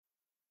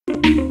So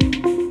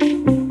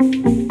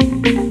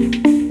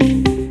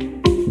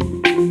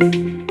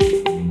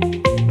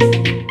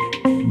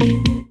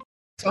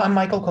I'm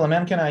Michael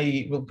Kolomenkin.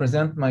 I will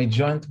present my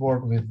joint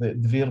work with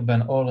Dvir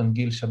Ben-Or and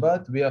Gil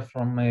Shabbat. We are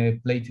from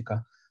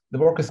Playtika. The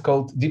work is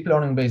called Deep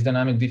Learning-Based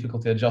Dynamic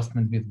Difficulty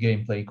Adjustment with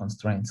Gameplay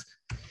Constraints.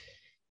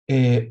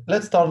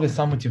 Let's start with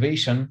some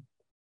motivation.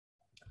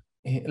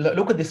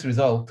 Look at this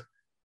result.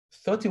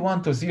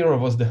 31-0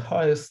 was the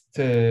highest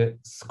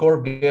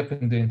score gap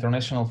in the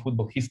international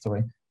football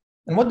history.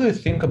 And what do you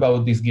think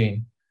about this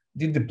game?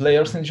 Did the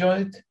players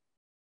enjoy it?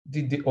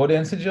 Did the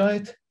audience enjoy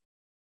it?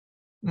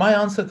 My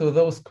answer to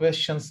those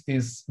questions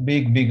is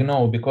big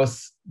no,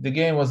 because the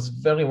game was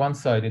very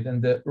one-sided.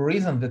 And the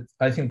reason that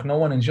I think no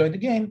one enjoyed the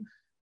game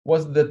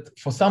was that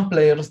for some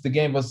players, the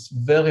game was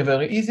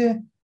very easy.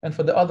 And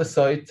for the other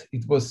side,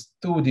 it was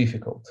too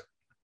difficult.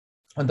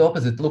 On the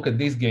opposite, look at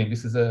this game.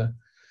 This is a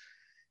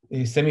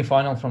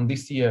semi-final from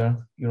this year,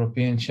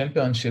 European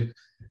Championship.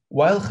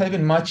 While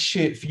having much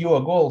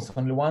fewer goals,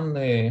 only one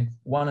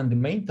in the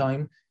main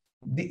time,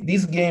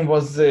 this game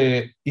was,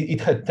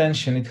 it had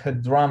tension, it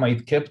had drama,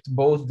 it kept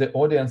both the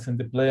audience and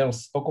the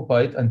players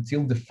occupied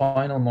until the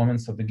final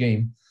moments of the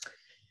game.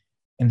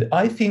 And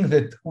I think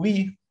that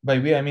by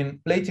we, I mean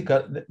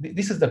Playtika,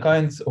 this is the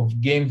kinds of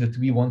game that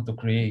we want to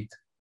create.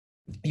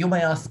 You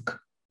may ask,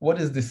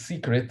 what is the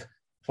secret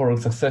for a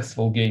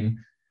successful game?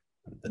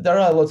 There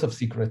are lots of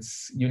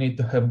secrets. You need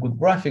to have good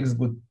graphics,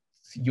 good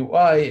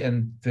UI,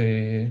 and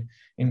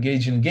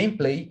engage in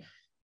gameplay.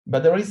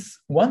 But there is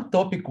one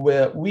topic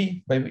where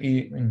we, by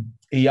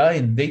AI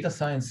and data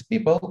science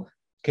people,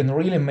 can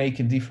really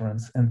make a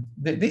difference. And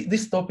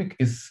this topic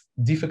is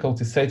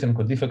difficulty setting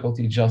or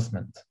difficulty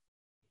adjustment.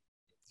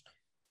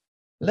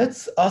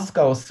 Let's ask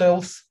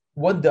ourselves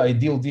what the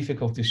ideal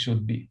difficulty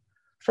should be.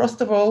 First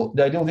of all,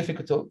 the ideal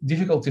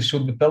difficulty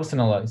should be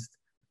personalized.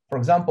 For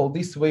example,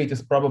 this weight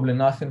is probably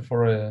nothing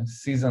for a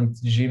seasoned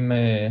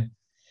gym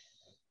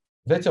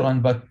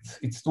veteran, but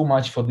it's too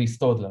much for this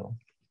toddler.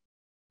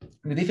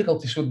 The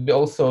difficulty should be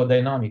also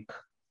dynamic.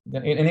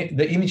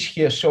 The image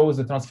here shows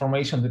the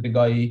transformation that the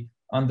guy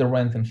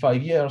underwent in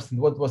 5 years, and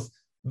what was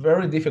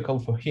very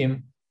difficult for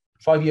him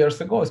 5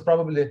 years ago is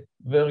probably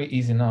very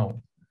easy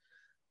now.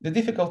 The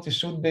difficulty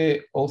should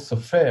be also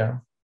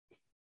fair.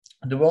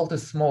 The world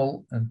is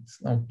small,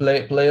 and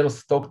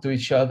players talk to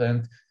each other,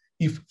 and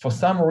if for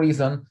some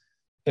reason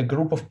a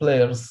group of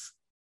players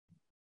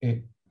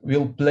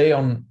will play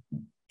on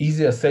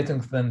easier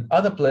settings than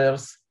other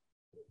players,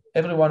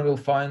 everyone will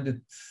find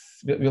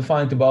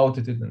about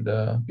it,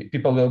 and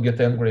people will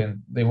get angry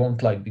and they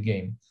won't like the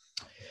game.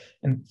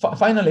 And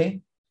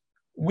finally,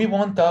 we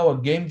want our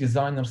game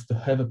designers to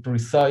have a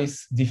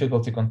precise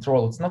difficulty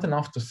control. It's not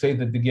enough to say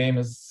that the game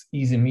is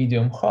easy,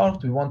 medium,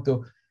 hard. We want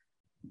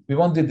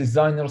the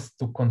designers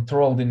to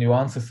control the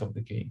nuances of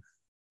the game.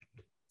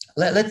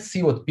 Let's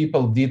see what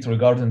people did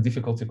regarding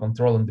difficulty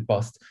control in the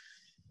past.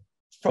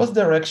 First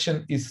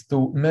direction is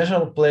to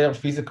measure player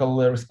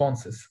physical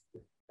responses.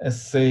 As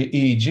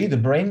EEG, the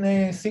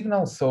brain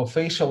signals, so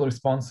facial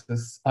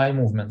responses, eye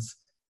movements.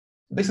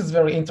 This is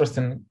very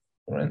interesting,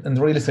 and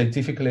really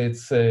scientifically,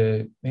 it's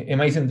an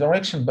amazing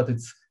direction, but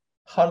it's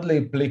hardly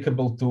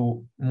applicable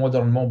to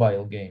modern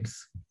mobile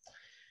games.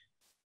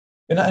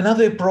 And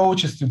another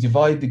approach is to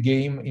divide the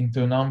game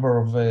into a number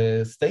of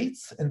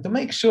states and to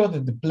make sure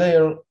that the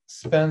player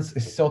spends a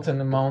certain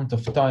amount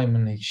of time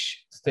in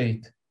each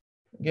state.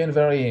 Again,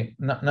 very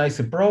nice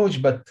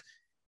approach, but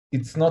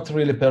it's not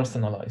really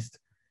personalized.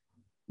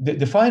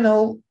 The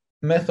final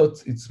method,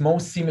 it's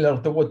most similar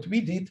to what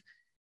we did,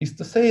 is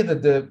to say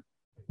that the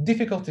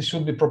difficulty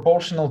should be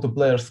proportional to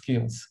player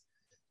skills.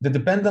 The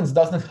dependence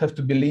doesn't have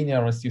to be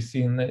linear, as you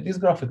see in this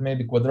graph. It may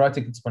be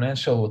quadratic,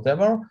 exponential,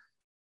 whatever,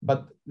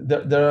 but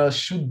there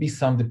should be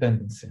some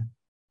dependency.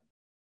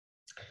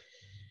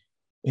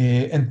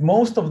 And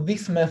most of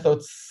these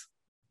methods,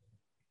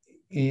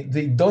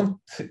 they don't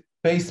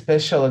pay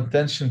special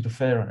attention to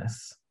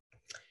fairness.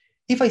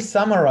 If I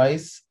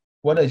summarize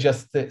what I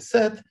just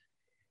said,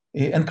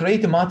 and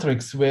create a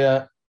matrix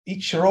where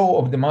each row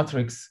of the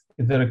matrix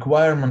is the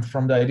requirement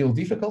from the ideal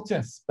difficulty,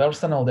 it's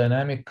personal,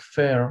 dynamic,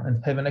 fair,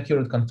 and have an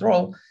accurate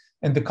control,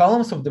 and the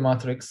columns of the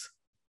matrix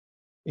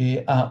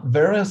are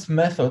various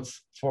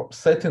methods for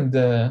setting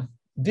the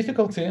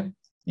difficulty,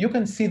 you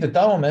can see that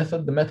our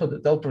method, the method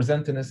that I'll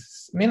present in a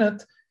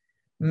minute,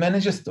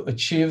 manages to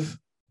achieve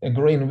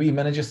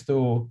manages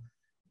to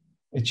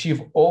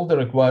achieve all the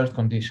required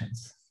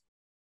conditions.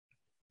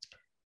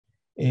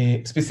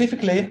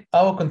 Specifically,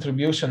 our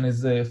contribution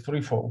is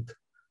threefold.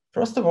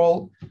 First of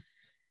all,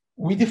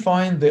 we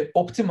define the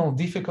optimal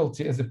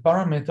difficulty as a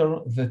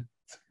parameter that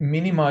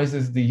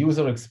minimizes the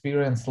user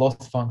experience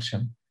loss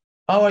function.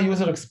 Our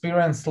user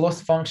experience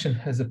loss function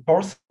has a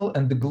personal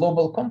and the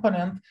global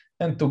component,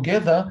 and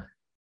together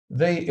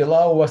they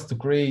allow us to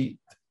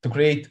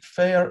create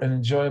fair and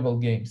enjoyable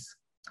games.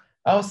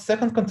 Our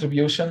second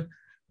contribution,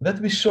 that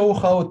we show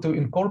how to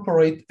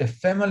incorporate a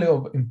family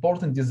of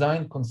important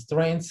design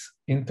constraints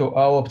into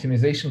our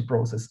optimization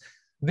process.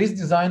 These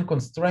design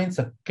constraints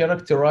are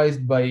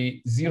characterized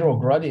by zero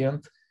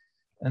gradient,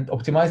 and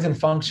optimizing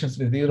functions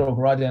with zero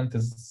gradient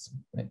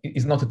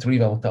is not a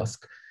trivial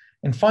task.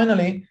 And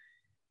finally,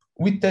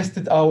 we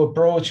tested our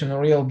approach in a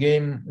real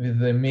game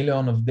with 1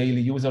 million of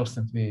daily users,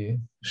 and we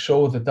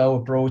show that our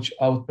approach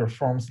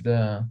outperforms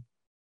the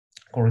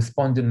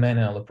corresponding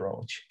manual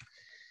approach.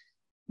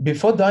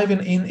 Before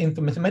diving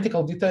into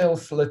mathematical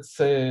details, let's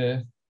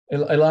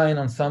align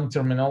on some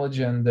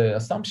terminology and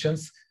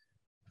assumptions.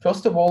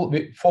 First of all,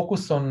 we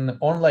focus on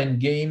online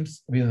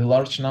games with a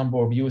large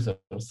number of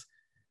users.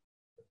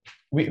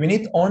 We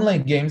need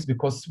online games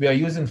because we are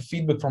using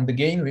feedback from the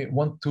game. We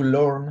want to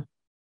learn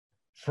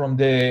from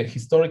the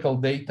historical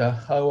data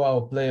how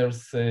our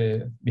players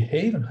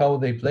behave and how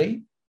they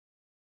play.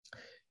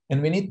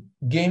 And we need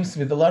games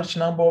with a large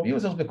number of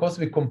users because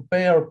we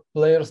compare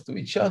players to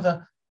each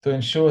other to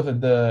ensure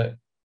that the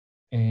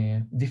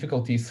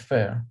difficulty is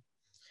fair.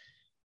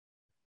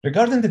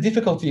 Regarding the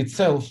difficulty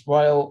itself,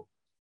 while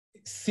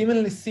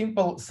seemingly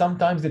simple,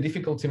 sometimes the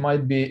difficulty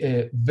might be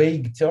a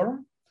vague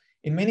term.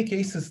 In many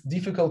cases,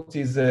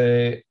 difficulty is,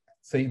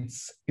 say,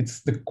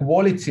 it's the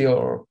quality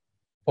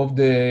of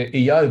the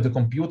AI, of the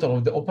computer,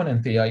 of the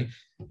opponent AI.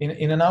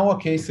 In our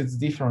case, it's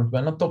different.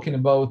 We're not talking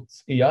about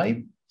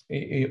AI,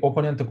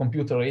 opponent to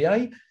computer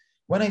AI.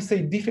 When I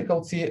say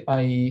difficulty,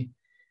 I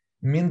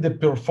mean the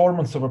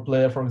performance of a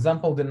player. For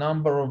example, the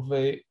number of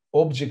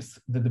objects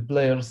that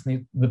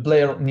the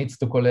player needs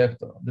to collect,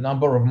 the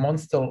number of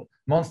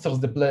monsters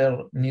the player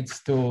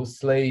needs to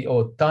slay,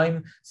 or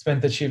time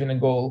spent achieving a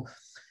goal.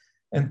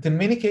 And in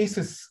many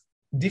cases,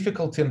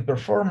 difficulty and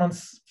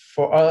performance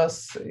for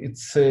us,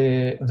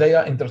 they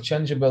are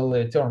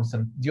interchangeable terms.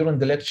 And during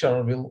the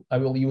lecture, I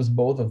will use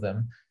both of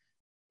them.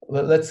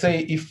 Let's say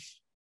if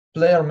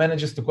player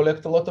manages to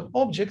collect a lot of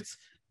objects,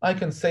 I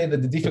can say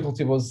that the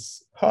difficulty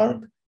was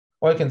hard,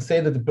 or I can say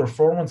that the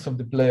performance of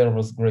the player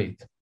was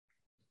great.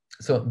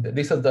 So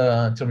these are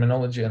the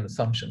terminology and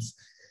assumptions.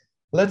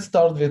 Let's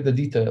start with the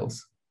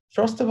details.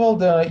 First of all,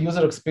 the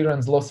user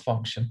experience loss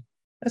function.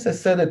 As I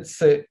said,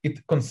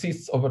 it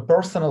consists of a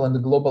personal and a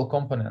global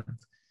component.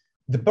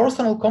 The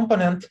personal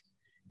component,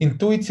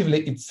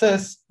 intuitively, it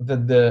says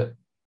that the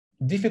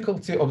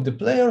difficulty of the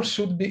player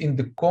should be in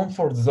the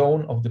comfort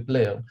zone of the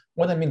player.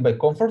 What I mean by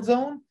comfort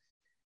zone,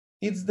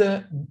 it's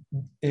the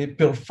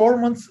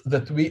performance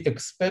that we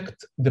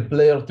expect the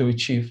player to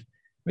achieve.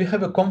 We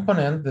have a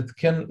component that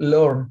can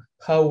learn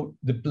how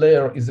the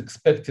player is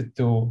expected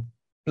to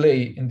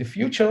play in the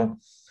future,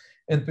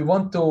 and we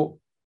want to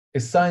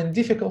assign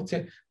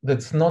difficulty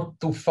that's not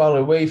too far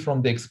away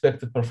from the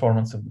expected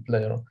performance of the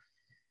player.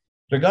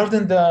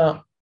 Regarding the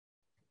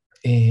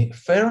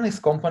fairness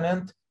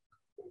component,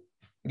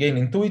 again,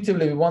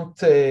 intuitively, we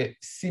want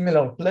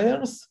similar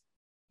players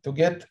to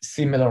get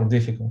similar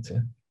difficulty.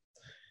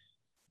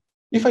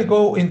 If I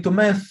go into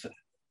math,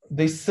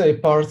 these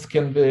parts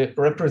can be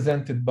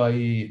represented by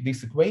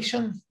this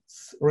equation.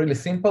 It's really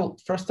simple.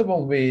 First of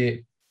all,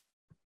 we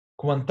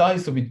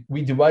quantize, so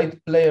we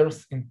divide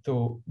players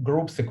into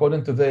groups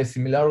according to their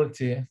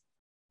similarity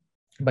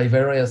by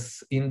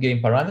various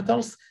in-game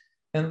parameters.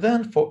 And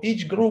then for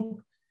each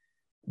group,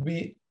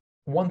 we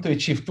want to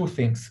achieve two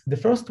things. The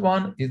first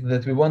one is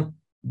that we want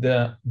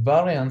the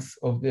variance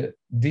of the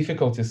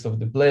difficulties of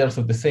the players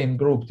of the same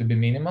group to be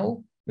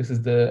minimal. This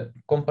is the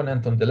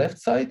component on the left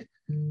side.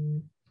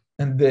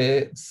 And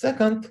the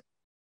second,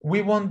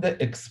 we want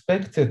the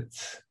expected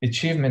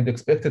achievement, the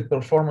expected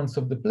performance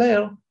of the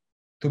player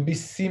to be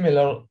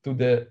similar to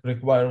the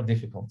required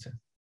difficulty.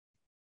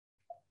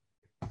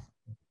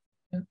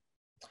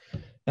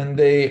 And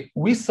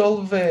we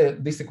solve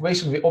this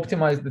equation, we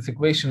optimize this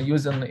equation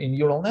using a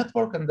neural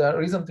network. And the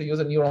reason to use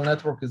a neural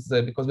network is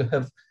because we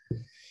have,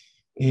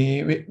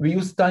 we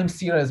use time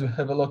series. We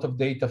have a lot of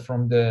data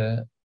from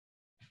the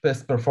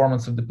past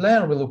performance of the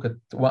player. We look at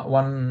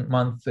 1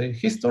 month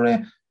history.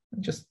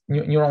 Just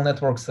neural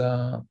networks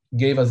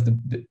gave us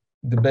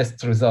the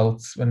best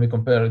results when we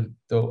compare it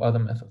to other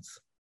methods.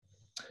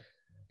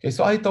 Okay,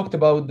 so I talked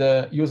about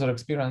the user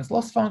experience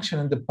loss function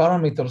and the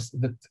parameters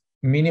that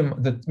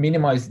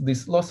minimize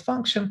this loss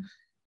function.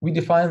 We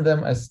define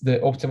them as the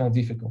optimal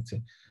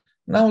difficulty.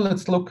 Now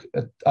let's look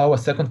at our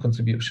second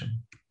contribution.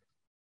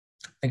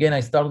 Again,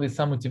 I start with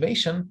some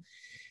motivation.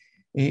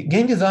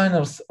 Game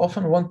designers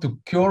often want to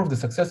curve the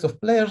success of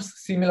players,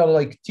 similar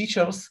like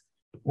teachers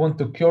want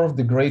to curve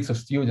the grades of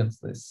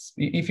students.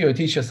 If you're a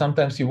teacher,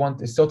 sometimes you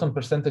want a certain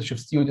percentage of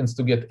students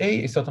to get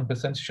A, a certain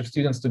percentage of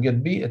students to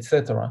get B,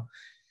 etc.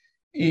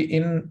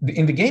 In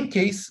the game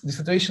case, the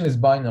situation is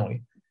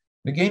binary.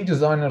 The game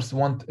designers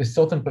want a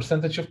certain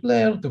percentage of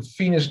players to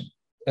finish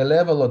a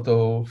level or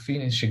to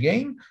finish a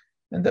game,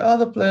 and the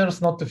other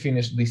players not to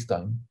finish this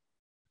time.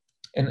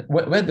 And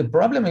where the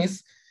problem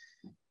is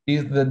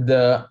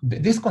that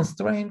this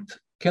constraint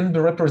can be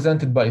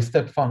represented by a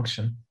step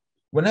function.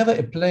 Whenever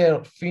a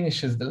player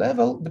finishes the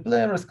level, the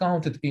player is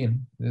counted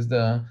in.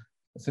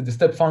 So the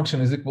step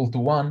function is equal to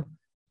 1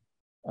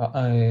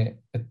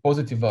 at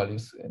positive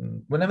values.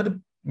 And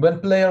when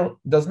player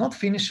does not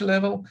finish a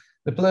level,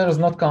 the player is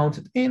not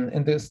counted in,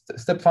 and the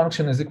step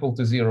function is equal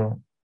to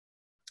 0.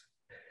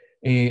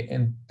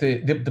 And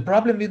the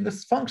problem with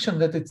this function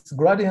that its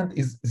gradient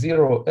is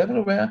 0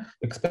 everywhere,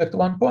 except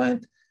 1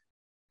 point,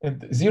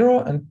 and 0,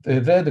 and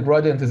there the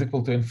gradient is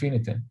equal to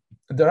infinity.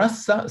 There are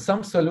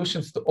some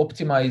solutions to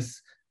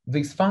optimize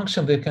this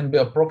function. They can be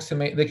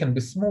approximate, they can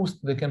be smoothed,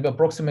 they can be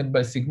approximated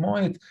by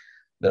sigmoid.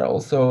 There are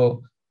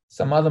also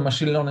some other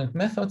machine learning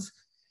methods.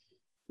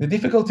 The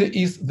difficulty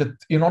is that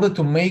in order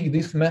to make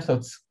these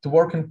methods to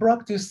work in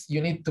practice, you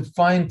need to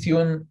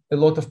fine-tune a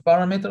lot of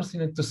parameters.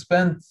 You need to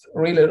spend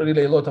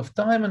really a lot of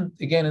time. And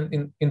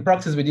again, in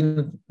practice, we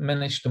didn't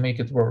manage to make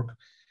it work.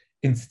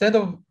 Instead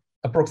of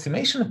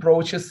approximation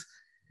approaches,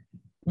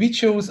 we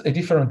chose a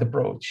different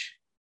approach.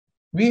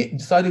 We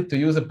decided to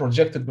use a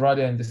projected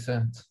gradient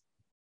descent.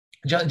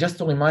 Just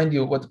to remind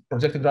you what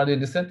projected gradient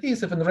descent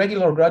is, if in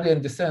regular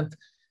gradient descent,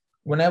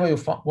 whenever you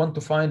want to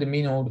find the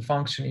minimum of the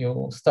function,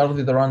 you start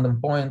with a random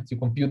point, you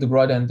compute the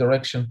gradient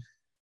direction,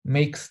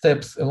 make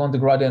steps along the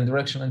gradient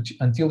direction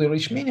until you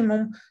reach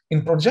minimum.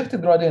 In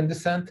projected gradient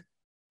descent,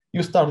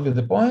 you start with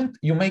the point,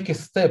 you make a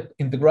step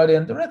in the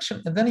gradient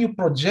direction, and then you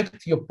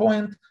project your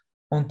point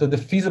onto the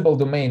feasible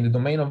domain, the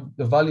domain of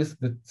the values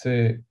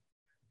that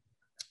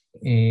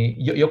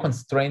your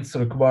constraints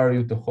require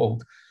you to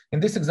hold. In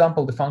this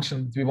example, the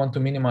function that we want to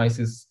minimize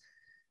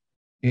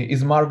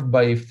is marked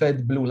by a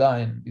fat blue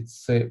line.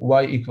 It's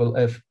y equal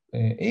f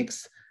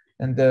x,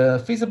 and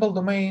the feasible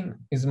domain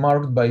is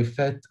marked by a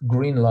fat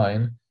green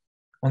line.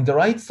 On the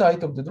right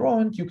side of the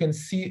drawing, you can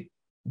see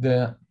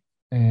the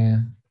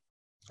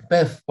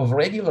path of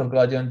regular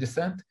gradient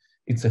descent.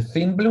 It's a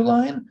thin blue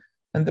line,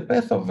 and the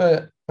path of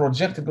a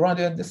projected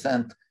gradient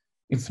descent,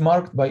 it's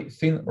marked by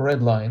thin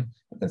red line.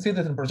 You can see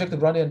that in projected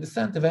gradient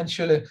descent,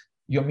 eventually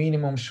your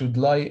minimum should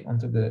lie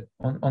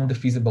on the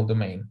feasible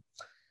domain.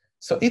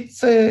 So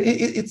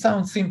it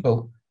sounds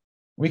simple.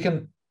 We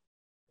can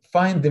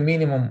find the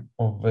minimum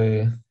of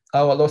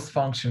our loss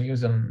function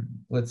using,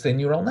 let's say,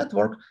 neural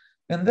network,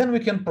 and then we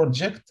can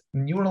project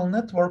neural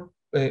network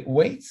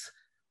weights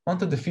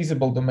onto the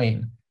feasible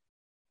domain.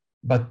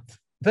 But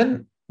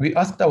then we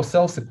asked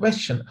ourselves a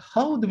question: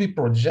 how do we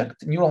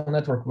project neural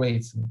network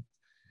weights?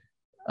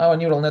 Our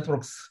neural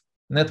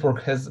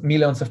network has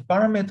millions of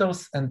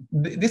parameters, and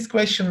this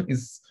question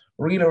is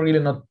really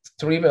not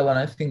trivial, and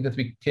I think that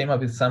we came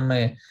up with some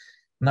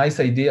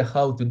nice idea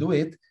how to do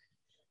it.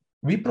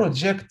 We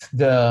project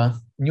the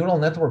neural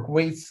network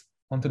weights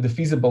onto the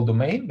feasible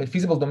domain. By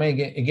feasible domain,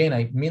 again,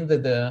 I mean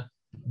that the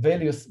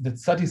values that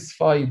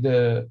satisfy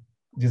the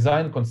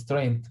design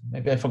constraint.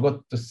 Maybe I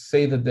forgot to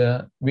say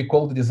that we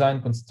call the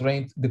design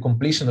constraint the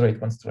completion rate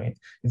constraint.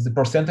 It's the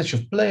percentage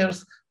of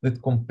players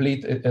that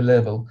complete a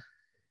level.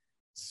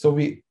 So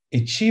we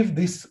achieve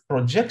this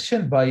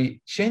projection by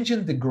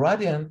changing the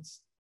gradient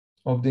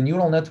of the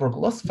neural network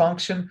loss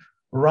function,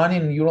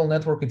 running neural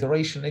network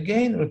iteration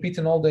again,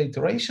 repeating all the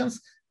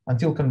iterations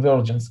until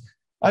convergence.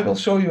 I will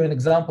show you an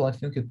example. I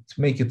think it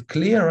make it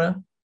clearer.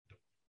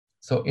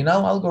 So in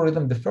our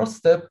algorithm, the first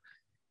step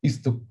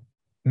is to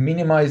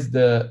minimize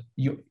the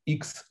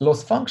UX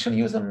loss function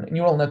using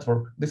neural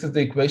network. This is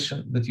the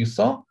equation that you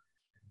saw.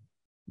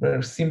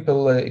 Very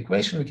simple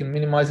equation. We can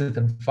minimize it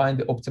and find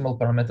the optimal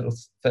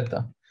parameters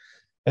theta.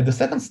 And the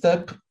second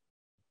step,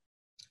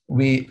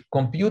 we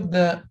compute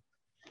the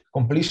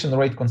completion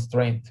rate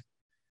constraint.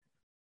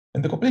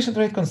 And the completion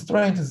rate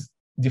constraint is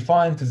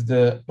defined as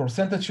the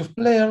percentage of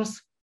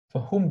players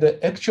for whom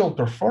the actual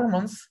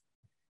performance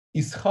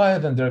is higher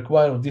than the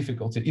required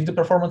difficulty. If the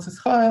performance is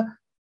higher,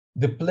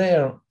 the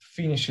player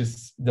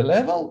finishes the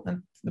level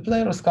and the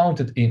player is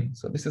counted in.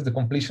 So this is the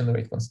completion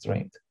rate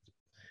constraint.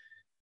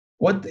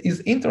 What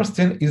is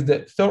interesting is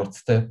the third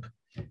step.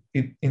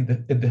 In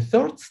the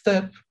third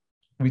step,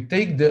 we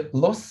take the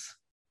loss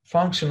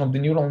function of the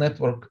neural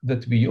network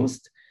that we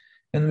used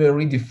and we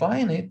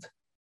redefine it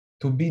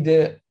to be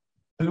the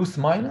plus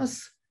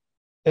minus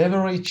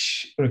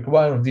average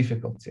required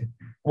difficulty.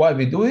 Why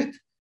we do it?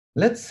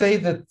 Let's say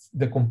that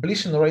the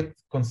completion rate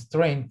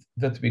constraint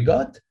that we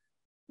got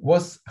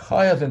was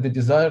higher than the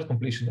desired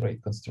completion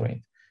rate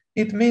constraint.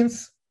 It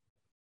means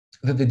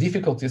that the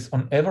difficulties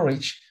on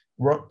average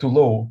were too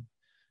low,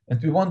 and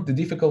we want the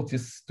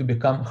difficulties to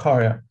become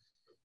higher.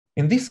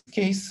 In this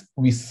case,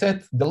 we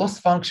set the loss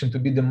function to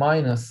be the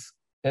minus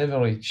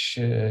average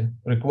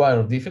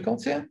required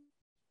difficulty.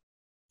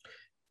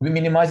 We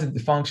minimize the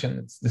function.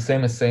 It's the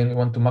same as saying we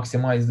want to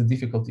maximize the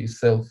difficulty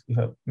itself. You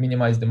have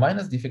minimized the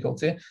minus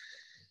difficulty.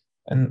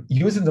 And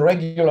using the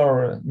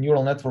regular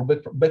neural network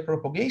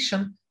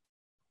backpropagation,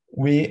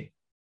 we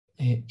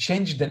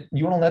change the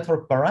neural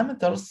network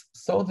parameters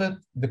so that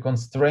the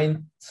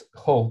constraints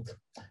hold.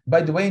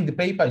 By the way, in the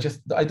paper,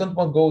 I don't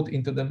want to go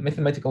into the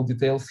mathematical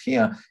details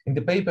here. In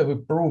the paper, we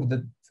prove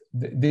that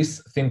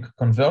this thing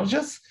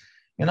converges.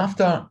 And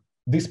after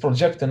this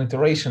project and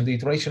iteration, the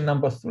iteration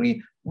number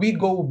 3, we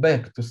go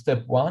back to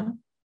step 1,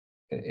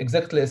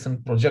 exactly as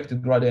in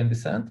projected gradient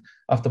descent.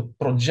 After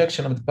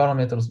projection of the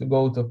parameters, we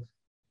go to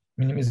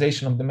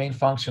minimization of the main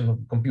function of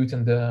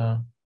computing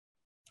the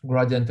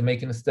gradient and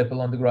making a step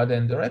along the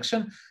gradient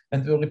direction.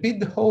 And we repeat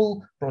the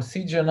whole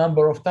procedure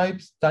number of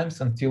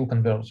times until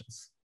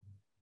convergence.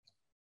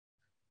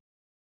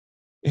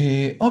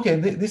 Okay,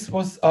 this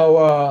was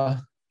our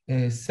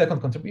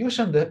second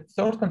contribution. The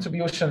third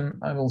contribution,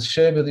 I will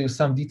share with you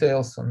some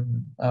details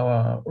on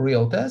our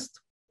real test.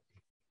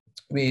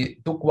 We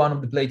took one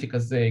of the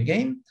Playtica's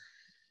game.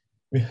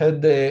 We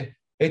had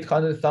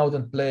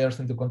 800,000 players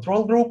in the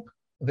control group.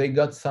 They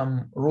got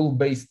some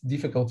rule-based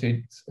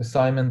difficulty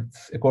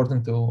assignments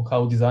according to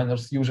how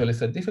designers usually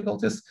set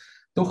difficulties.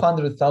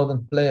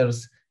 200,000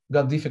 players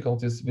got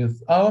difficulties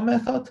with our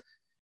method.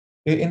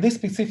 In this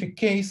specific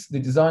case, the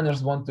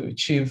designers want to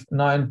achieve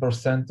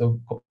 9% of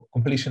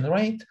completion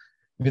rate.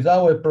 With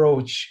our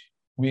approach,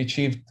 we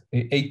achieved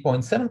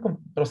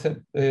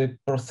 8.7%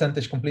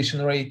 percentage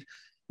completion rate,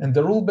 and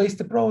the rule-based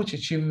approach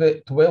achieved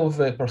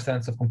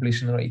 12% of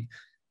completion rate.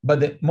 But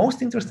the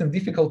most interesting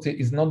difficulty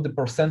is not the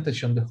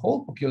percentage on the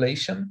whole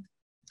population.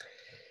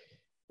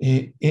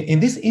 In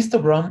this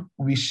histogram,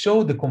 we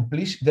show the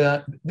completion.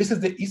 This is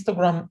the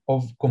histogram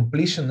of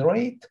completion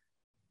rate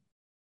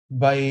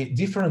by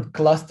different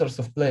clusters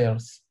of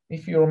players.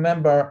 If you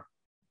remember,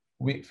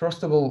 we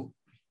first of all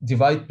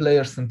divide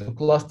players into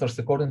clusters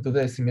according to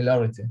their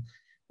similarity.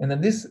 And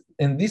in this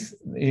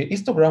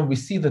histogram, we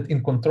see that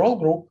in control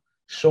group,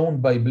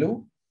 shown by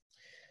blue,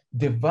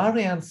 the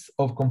variance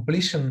of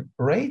completion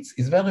rates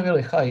is very,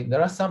 very high.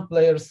 There are some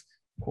players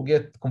who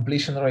get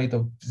completion rate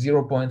of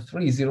 0.3,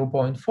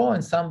 0.4,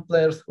 and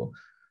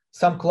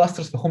some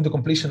clusters for whom the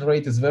completion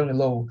rate is very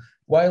low.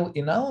 While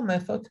in our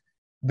method,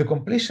 the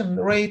completion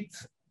rate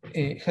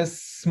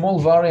has small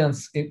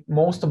variance.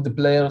 Most of the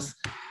players,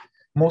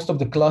 most of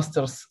the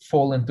clusters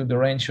fall into the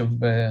range of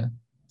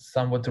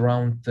somewhat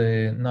around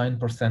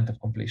 9% of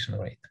completion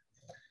rate.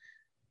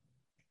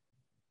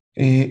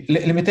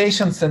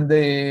 Limitations and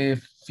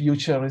the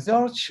future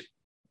research.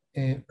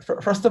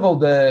 First of all,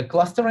 the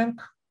clustering.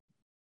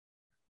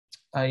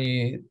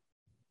 I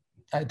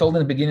told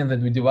in the beginning that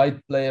we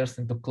divide players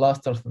into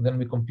clusters and then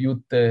we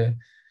compute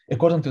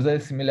according to their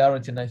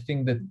similarity. And I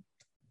think that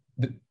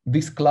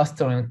this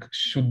clustering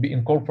should be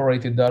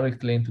incorporated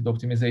directly into the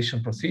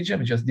optimization procedure.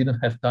 We just didn't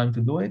have time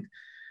to do it.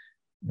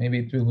 Maybe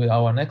it will be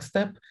our next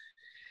step.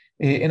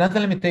 Another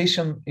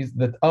limitation is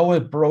that our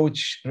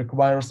approach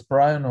requires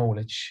prior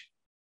knowledge.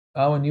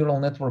 Our neural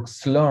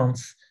networks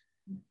learns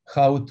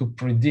how to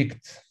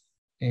predict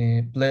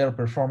player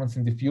performance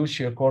in the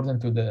future according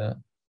to the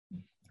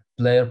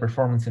player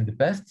performance in the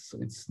past. So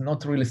it's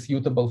not really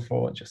suitable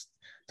for just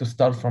to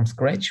start from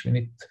scratch. We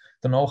need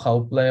to know how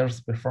players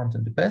performed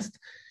in the past.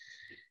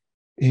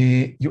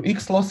 Your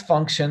X-loss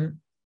function,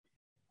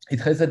 it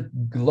has a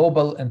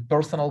global and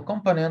personal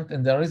component,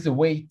 and there is a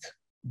weight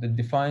that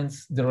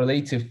defines the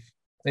relative,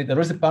 there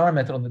is a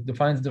parameter that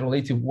defines the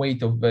relative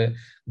weight of the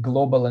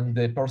global and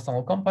the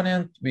personal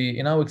component.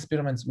 In our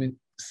experiments, we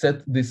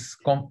set this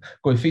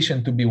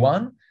coefficient to be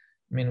 1.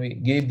 I mean, we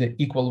gave the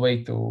equal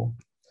weight to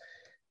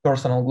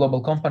personal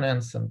global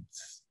components, and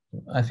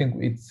I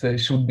think it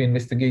should be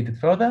investigated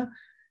further.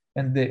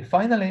 And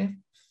finally,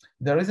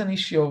 there is an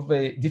issue of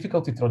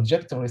difficulty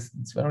trajectories.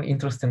 It's a very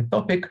interesting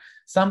topic.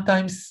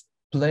 Sometimes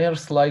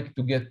players like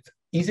to get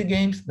easy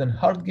games, then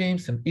hard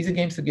games, and easy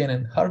games again,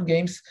 and hard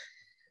games.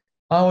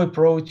 Our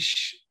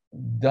approach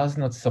does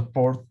not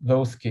support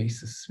those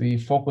cases. We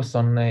focus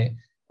on a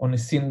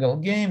single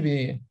game.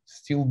 We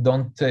still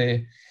don't,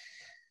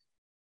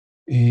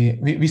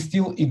 we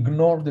still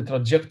ignore the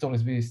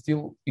trajectories. We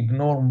still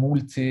ignore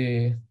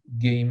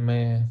multi-game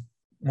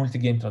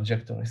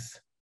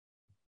trajectories.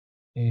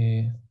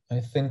 I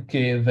think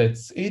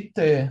that's it.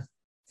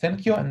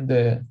 Thank you. And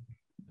if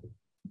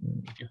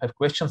you have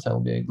questions, I'll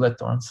be glad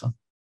to answer.